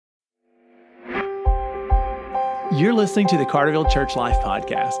You're listening to the Carterville Church Life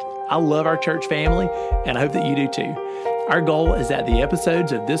Podcast. I love our church family, and I hope that you do too. Our goal is that the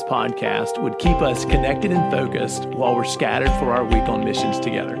episodes of this podcast would keep us connected and focused while we're scattered for our week on missions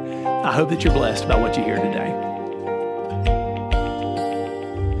together. I hope that you're blessed by what you hear today.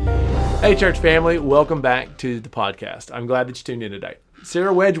 Hey, church family, welcome back to the podcast. I'm glad that you tuned in today.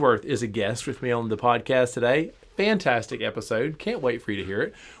 Sarah Wedgeworth is a guest with me on the podcast today. Fantastic episode. Can't wait for you to hear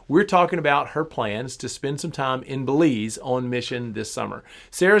it. We're talking about her plans to spend some time in Belize on mission this summer.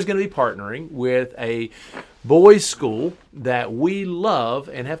 Sarah's going to be partnering with a boys' school that we love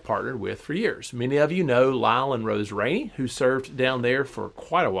and have partnered with for years. Many of you know Lyle and Rose Rainey, who served down there for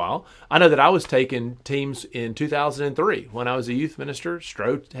quite a while. I know that I was taking teams in 2003 when I was a youth minister.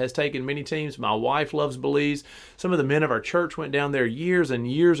 Stroh has taken many teams. My wife loves Belize. Some of the men of our church went down there years and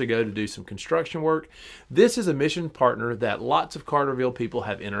years ago to do some construction work. This is a mission partner that lots of Carterville people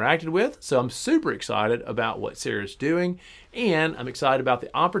have interacted with, so I'm super excited about what Sarah's doing, and I'm excited about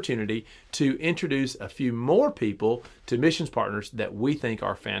the opportunity to introduce a few more people to missions partners that we think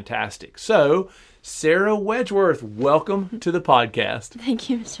are fantastic. So, Sarah Wedgeworth, welcome to the podcast. Thank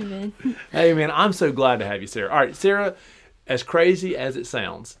you, Mr. Ben. Hey, man, I'm so glad to have you, Sarah. All right, Sarah, as crazy as it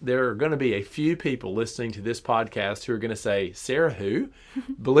sounds, there are going to be a few people listening to this podcast who are going to say, Sarah who?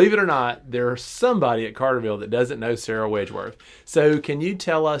 Believe it or not, there's somebody at Carterville that doesn't know Sarah Wedgeworth. So can you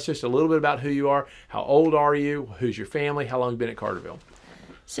tell us just a little bit about who you are? How old are you? Who's your family? How long have you been at Carterville?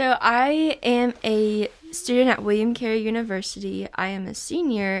 So I am a student at William Carey University. I am a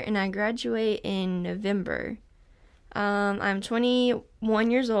senior, and I graduate in November. I'm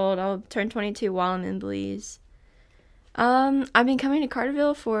 21 years old. I'll turn 22 while I'm in Belize. I've been coming to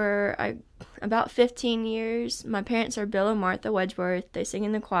Carterville for about 15 years. My parents are Bill and Martha Wedgeworth. They sing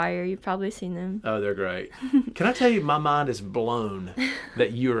in the choir. You've probably seen them. Oh, they're great. Can I tell you, my mind is blown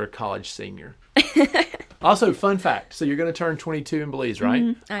that you're a college senior. Also, fun fact. So you're going to turn 22 in Belize, right?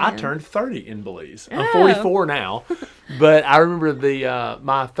 Mm-hmm, I turned 30 in Belize. I'm 44 now. But I remember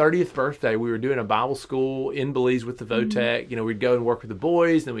my 30th birthday, we were doing a Bible school in Belize with the VOTEC. Mm-hmm. You know, we'd go and work with the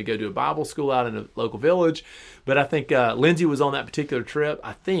boys, then we'd go do a Bible school out in a local village. But I think Lindsay was on that particular trip,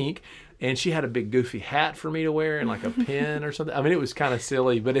 and she had a big goofy hat for me to wear and like a pin or something. I mean, it was kind of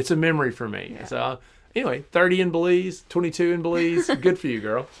silly, but it's a memory for me. Yeah. So anyway, 30 in Belize, 22 in Belize. Good for you,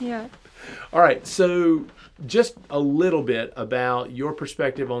 girl. Yeah. All right, so just a little bit about your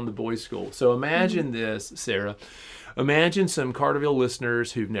perspective on the boys' school. So imagine this, Sarah. Imagine some Carterville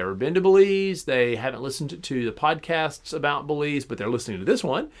listeners who've never been to Belize. They haven't listened to the podcasts about Belize, but they're listening to this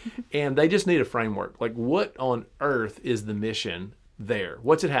one, and they just need a framework. Like, what on earth is the mission there?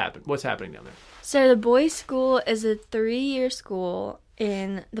 What's happening down there? So the boys' school is a 3-year school,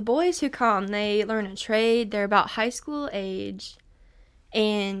 and the boys who come, they learn a trade. They're about high school age.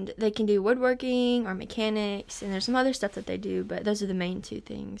 And they can do woodworking or mechanics, and there's some other stuff that they do, but those are the main two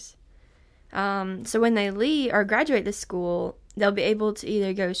things. So when they leave or graduate this school, they'll be able to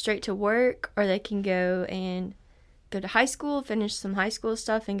either go straight to work, or they can go to high school, finish some high school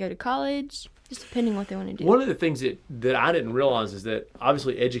stuff, and go to college, just depending what they want to do. One of the things that I didn't realize is that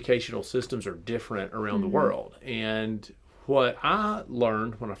obviously educational systems are different around the world. And what I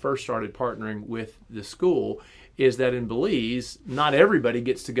learned when I first started partnering with the school is that in Belize, not everybody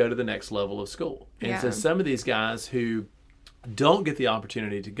gets to go to the next level of school. And so some of these guys who don't get the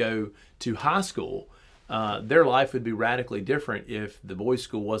opportunity to go to high school, their life would be radically different if the boys'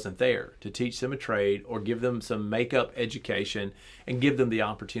 school wasn't there to teach them a trade or give them some makeup education and give them the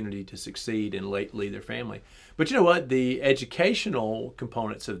opportunity to succeed and lead their family. But you know what? The educational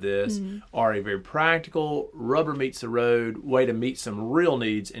components of this are a very practical, rubber meets the road way to meet some real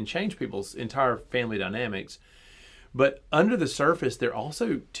needs and change people's entire family dynamics. But under the surface, they're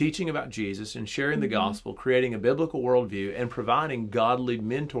also teaching about Jesus and sharing the gospel, creating a biblical worldview, and providing godly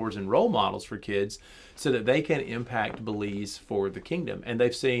mentors and role models for kids so that they can impact Belize for the kingdom. And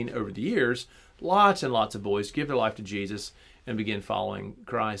they've seen over the years lots and lots of boys give their life to Jesus and begin following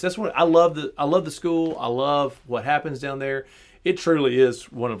Christ. That's what I love. I love the school. I love what happens down there. It truly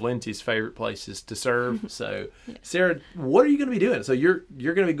is one of Lindsay's favorite places to serve. So, Sarah, what are you going to be doing? So you're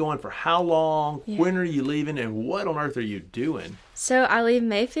going to be going for how long? Yeah. When are you leaving? And what on earth are you doing? So I leave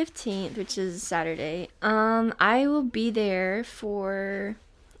May 15th, which is Saturday. I will be there for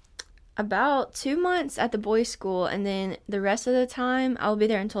about 2 months at the boys' school, and then the rest of the time I'll be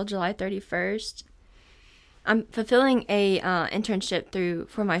there until July 31st. I'm fulfilling a internship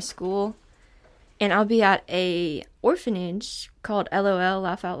for my school. And I'll be at a orphanage called LOL,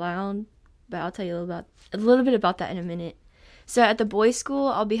 Laugh Out Loud. But I'll tell you a little bit about that in a minute. So at the boys' school,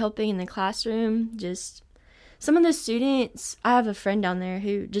 I'll be helping in the classroom. Just some of the students, I have a friend down there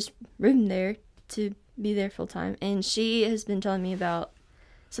who just roomed there to be there full time. And she has been telling me about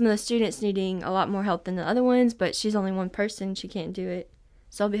some of the students needing a lot more help than the other ones, but she's only one person. She can't do it.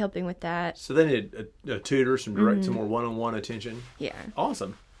 So I'll be helping with that. So they need a tutor, some direct, some more one-on-one attention. Yeah.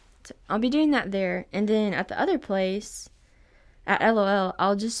 Awesome. So I'll be doing that there. And then at the other place, at LOL,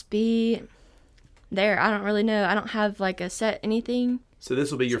 I'll just be there. I don't really know. I don't have like a set anything. So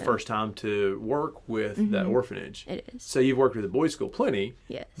this will be your first time to work with that orphanage. It is. So you've worked with the boys' school plenty.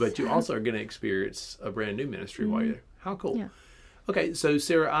 Yes. But you also are going to experience a brand new ministry while you're there. How cool. Yeah. Okay, so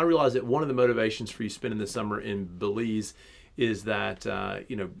Sarah, I realize that one of the motivations for you spending the summer in Belize is that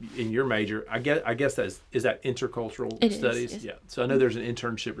in your major, I guess that is that intercultural studies. Yes. Yeah. So I know there's an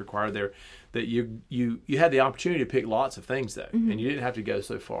internship required there. That you had the opportunity to pick lots of things though, and you didn't have to go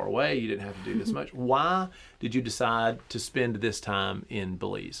so far away. You didn't have to do this much. Why did you decide to spend this time in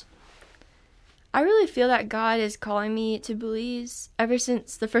Belize? I really feel that God is calling me to Belize ever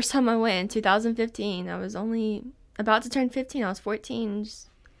since the first time I went in 2015. I was only about to turn 15. I was 14. Just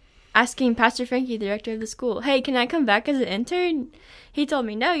asking Pastor Frankie, the director of the school, hey, can I come back as an intern? He told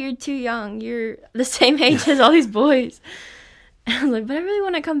me, no, you're too young. You're the same age as all these boys. And I was like, but I really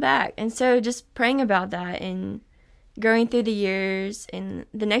want to come back. And so just praying about that and growing through the years. And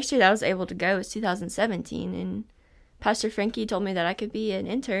the next year that I was able to go was 2017. And Pastor Frankie told me that I could be an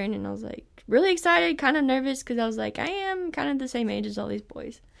intern. And I was like really excited, kind of nervous because I was like, I am kind of the same age as all these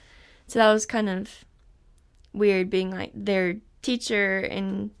boys. So that was kind of weird being like their teacher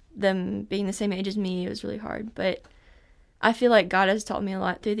and them being the same age as me. It was really hard, but I feel like God has taught me a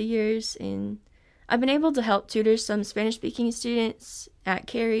lot through the years, and I've been able to help tutor some Spanish speaking students at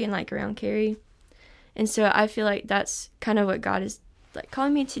Cary and like around Cary, and so I feel like that's kind of what God is like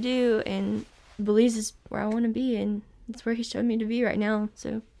calling me to do, and Belize is where I want to be, and it's where He showed me to be right now.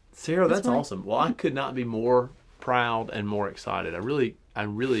 So Sarah, that's awesome. Well, I could not be more proud and more excited. I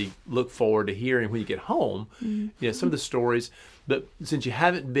really look forward to hearing when you get home, some of the stories. But since you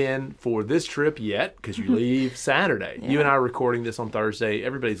haven't been for this trip yet, because you leave Saturday, you and I are recording this on Thursday.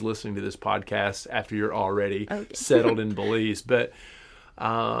 Everybody's listening to this podcast after you're already settled in Belize. But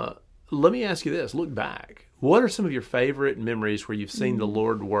let me ask you this. Look back. What are some of your favorite memories where you've seen the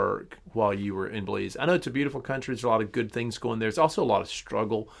Lord work while you were in Belize? I know it's a beautiful country. There's a lot of good things going there. There's also a lot of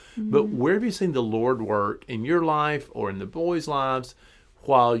struggle. But where have you seen the Lord work in your life or in the boys' lives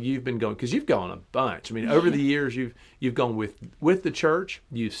while you've been going? Because you've gone a bunch. I mean, over the years, you've gone with the church.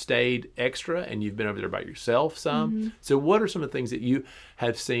 You've stayed extra, and you've been over there by yourself some. So what are some of the things that you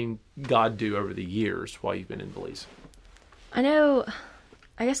have seen God do over the years while you've been in Belize? I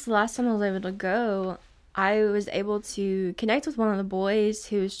guess the last time I was able to go, I was able to connect with one of the boys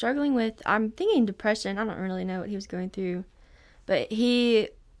who was struggling with, I'm thinking depression. I don't really know what he was going through. But he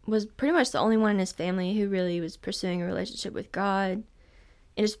was pretty much the only one in his family who really was pursuing a relationship with God.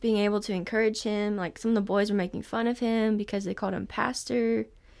 And just being able to encourage him. Like, some of the boys were making fun of him because they called him pastor.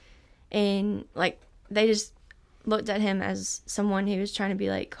 And, like, they just looked at him as someone who was trying to be,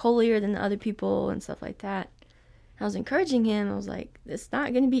 like, holier than the other people and stuff like that. I was encouraging him. I was like, it's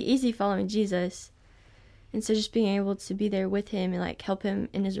not going to be easy following Jesus. And so just being able to be there with him and like help him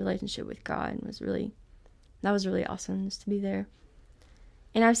in his relationship with God was really awesome, just to be there.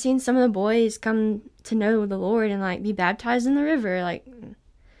 And I've seen some of the boys come to know the Lord and like be baptized in the river. Like,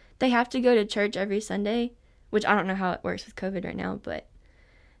 they have to go to church every Sunday, which I don't know how it works with COVID right now, but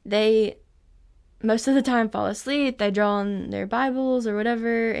they most of the time fall asleep. They draw on their Bibles or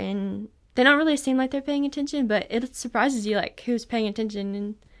whatever, and they don't really seem like they're paying attention, but it surprises you like who's paying attention.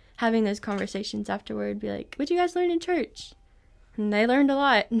 And having those conversations afterward, be like, what'd you guys learn in church? And they learned a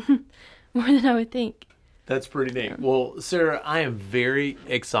lot, more than I would think. That's pretty neat. Well, Sarah, I am very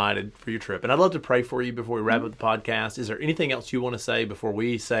excited for your trip, and I'd love to pray for you before we wrap up the podcast. Is there anything else you want to say before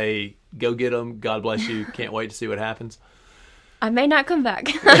we say, go get them, God bless you, can't wait to see what happens? I may not come back.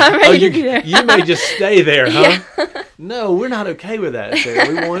 I'm ready to be there. You may just stay there, huh? Yeah. No, we're not okay with that, Sarah.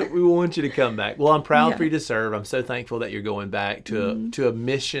 We want you to come back. Well, I'm proud for you to serve. I'm so thankful that you're going back to a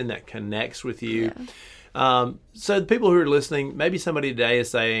mission that connects with you. Yeah. So the people who are listening, maybe somebody today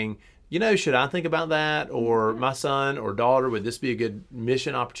is saying, should I think about that? Or my son or daughter, would this be a good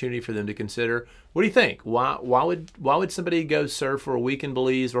mission opportunity for them to consider? What do you think? Why would somebody go serve for a week in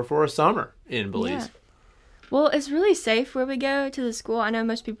Belize or for a summer in Belize? Yeah. Well, it's really safe where we go to the school. I know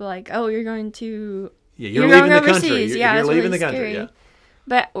most people are like, oh, you're going to... Yeah, you're leaving the overseas. country. You're leaving really the country, scary. yeah.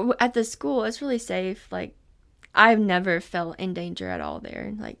 But at the school, it's really safe. Like, I've never felt in danger at all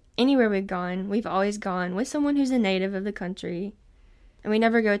there. Like, anywhere we've gone, we've always gone with someone who's a native of the country. And we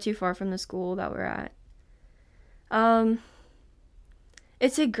never go too far from the school that we're at.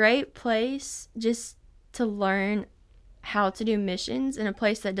 It's a great place just to learn how to do missions in a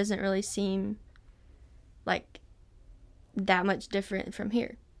place that doesn't really seem like that much different from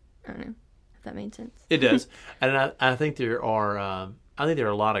here. I don't know if that made sense. It does. And I think there are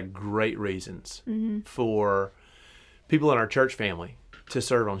a lot of great reasons for people in our church family to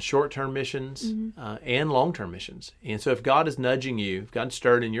serve on short-term missions and long-term missions. And so if God is nudging you, if God's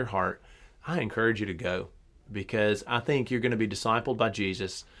stirred in your heart, I encourage you to go, because I think you're going to be discipled by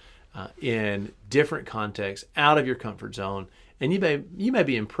Jesus in different contexts, out of your comfort zone. And you may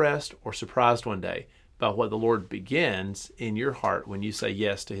be impressed or surprised one day by what the Lord begins in your heart when you say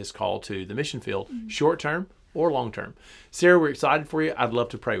yes to his call to the mission field, short-term or long-term. Sarah, we're excited for you. I'd love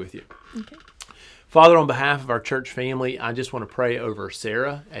to pray with you. Okay. Father, on behalf of our church family, I just want to pray over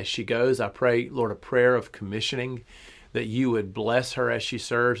Sarah as she goes. I pray, Lord, a prayer of commissioning, that you would bless her as she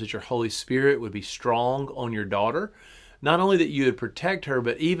serves, that your Holy Spirit would be strong on your daughter. Not only that you would protect her,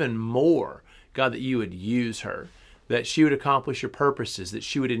 but even more, God, that you would use her, that she would accomplish your purposes, that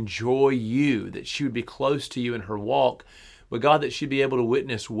she would enjoy you, that she would be close to you in her walk, but God, that she'd be able to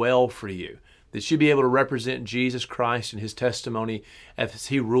witness well for you, that she'd be able to represent Jesus Christ and his testimony as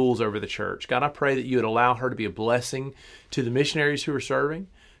he rules over the church. God, I pray that you would allow her to be a blessing to the missionaries who are serving,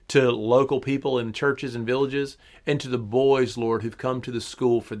 to local people in churches and villages, and to the boys, Lord, who've come to the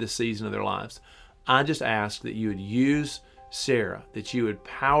school for this season of their lives. I just ask that you would use Sarah, that you would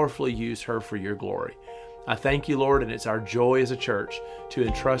powerfully use her for your glory. I thank you, Lord, and it's our joy as a church to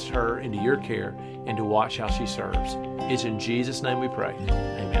entrust her into your care and to watch how she serves. It's in Jesus' name we pray.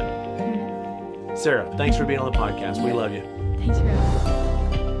 Amen. Sarah, thanks for being on the podcast. We love you. Thanks for having me.